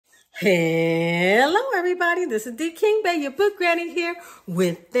Hello everybody, this is D King Bay, your book granny here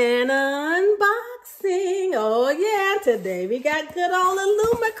with an unboxing. Oh yeah, today we got good old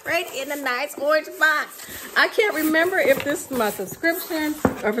Illumicrate in a nice orange box. I can't remember if this is my subscription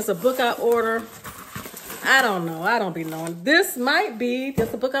or if it's a book I order. I don't know, I don't be knowing. This might be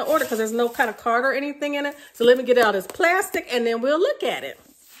just a book I order because there's no kind of card or anything in it. So let me get out this plastic and then we'll look at it.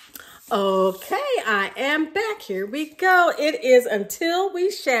 Okay, I am back. Here we go. It is Until We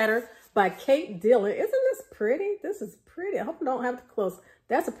Shatter by Kate Dillon. Isn't this pretty? This is pretty. I hope I don't have to close.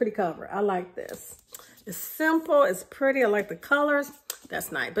 That's a pretty cover. I like this. It's simple. It's pretty. I like the colors.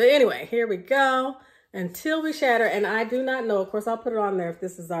 That's nice. But anyway, here we go. Until We Shatter. And I do not know. Of course, I'll put it on there if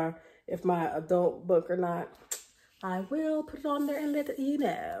this is if my adult book or not. I will put it on there and let you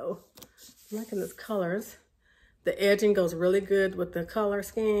know. I'm liking these colors. The edging goes really good with the color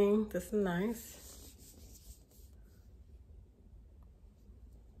scheme. This is nice.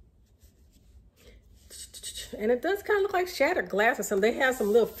 And it does kind of look like shattered glass or something. They have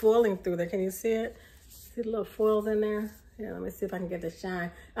some little foiling through there. Can you see it? See the little foils in there? Yeah, let me see if I can get the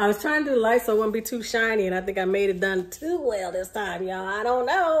shine. I was trying to do light so it wouldn't be too shiny, and I think I made it done too well this time, y'all. I don't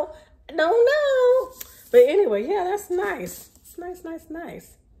know. I don't know. But anyway, yeah, that's nice. It's nice, nice,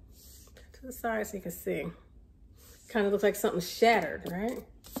 nice. To the side so you can see. Kind of looks like something shattered, right?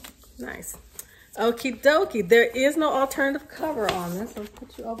 Nice. Okie dokie. There is no alternative cover on this. I'll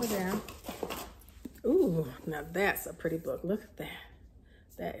put you over there. Ooh, now that's a pretty book. Look at that.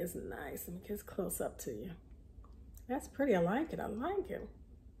 That is nice. Let me get close up to you. That's pretty. I like it. I like it.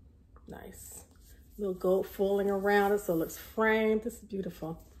 Nice. Little gold foiling around it so it looks framed. This is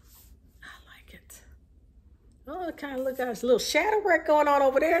beautiful. I like it. Oh, it kind of looks like a little shadow work going on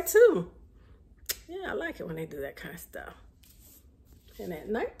over there too. Yeah, I like it when they do that kind of stuff. And at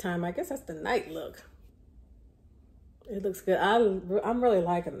nighttime, I guess that's the night look. It looks good. I'm really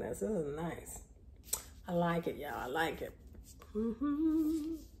liking this. This is nice. I like it, y'all. I like it.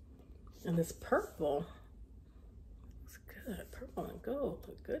 And this purple looks good. Purple and gold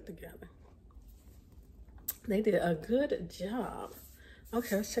look good together. They did a good job.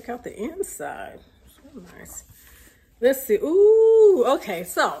 Okay, let's check out the inside. So nice. Let's see. Ooh, okay.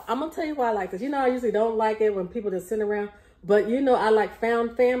 So I'm gonna tell you why I like this. You know, I usually don't like it when people just sit around, but you know, I like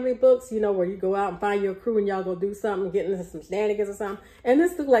found family books. You know, where you go out and find your crew and y'all go do something, get into some shenanigans or something. And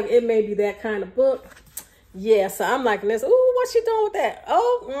this looks like it may be that kind of book. Yeah. So I'm liking this. Ooh, what's she doing with that?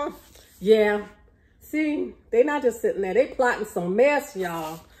 Oh, yeah. See, they not just sitting there. They plotting some mess,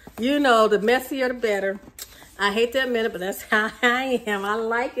 y'all. You know, the messier the better. I hate to admit it, but that's how I am. I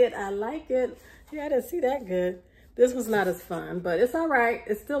like it. I like it. Yeah, I didn't see that good. This was not as fun, but it's all right.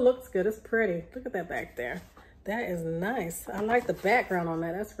 It still looks good. It's pretty. Look at that back there. That is nice. I like the background on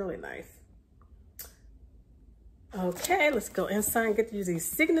that. That's really nice. Okay, let's go inside and get to use the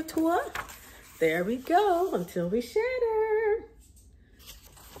signature. There we go. Until We Shatter.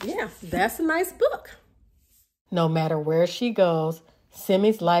 Yeah, that's a nice book. No matter where she goes,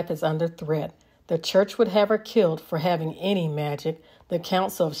 Simi's life is under threat. The church would have her killed for having any magic. The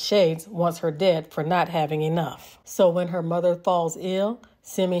Council of Shades wants her dead for not having enough. So when her mother falls ill,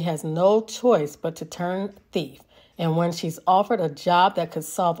 Simi has no choice but to turn thief. And when she's offered a job that could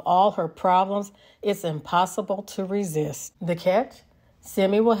solve all her problems, it's impossible to resist. The catch?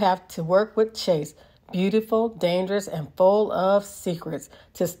 Simi will have to work with Chase, beautiful, dangerous, and full of secrets,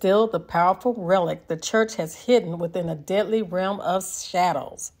 to steal the powerful relic the church has hidden within a deadly realm of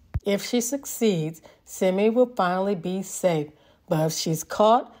shadows. If she succeeds, Simi will finally be safe. But if she's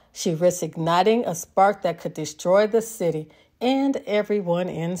caught, she risks igniting a spark that could destroy the city and everyone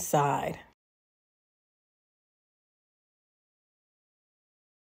inside.